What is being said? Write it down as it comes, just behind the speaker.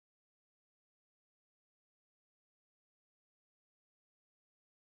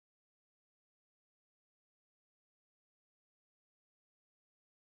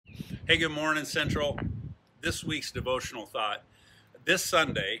Hey, good morning, Central. This week's devotional thought. This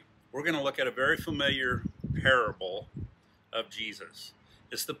Sunday, we're going to look at a very familiar parable of Jesus.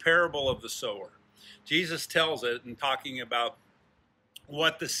 It's the parable of the sower. Jesus tells it in talking about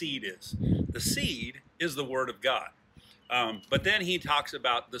what the seed is. The seed is the Word of God. But then he talks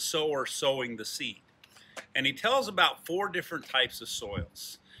about the sower sowing the seed. And he tells about 4 different types of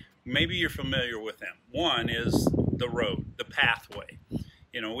soils. Maybe you're familiar with them. One is the road, the pathway.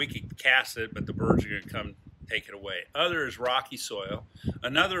 You know, we could cast it, but the birds are going to come take it away. Other is rocky soil.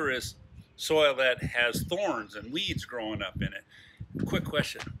 Another is soil that has thorns and weeds growing up in it. Quick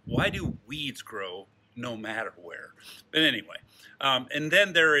question, why do weeds grow no matter where? But anyway, and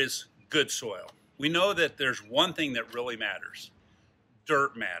then there is good soil. We know that there's one thing that really matters.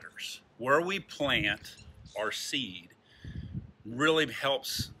 Dirt matters. Where we plant our seed really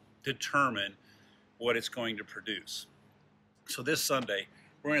helps determine what it's going to produce. So this Sunday,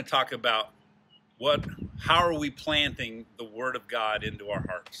 we're going to talk about how are we planting the Word of God into our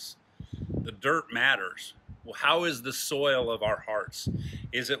hearts. The dirt matters. Well, how is the soil of our hearts?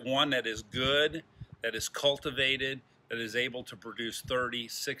 Is it one that is good, that is cultivated, that is able to produce 30,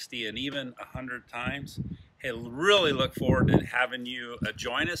 60, and even 100 times? Hey, really look forward to having you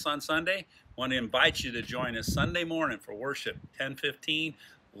join us on Sunday. Want to invite you to join us Sunday morning for worship, 10:15.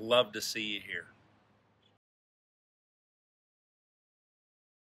 Love to see you here.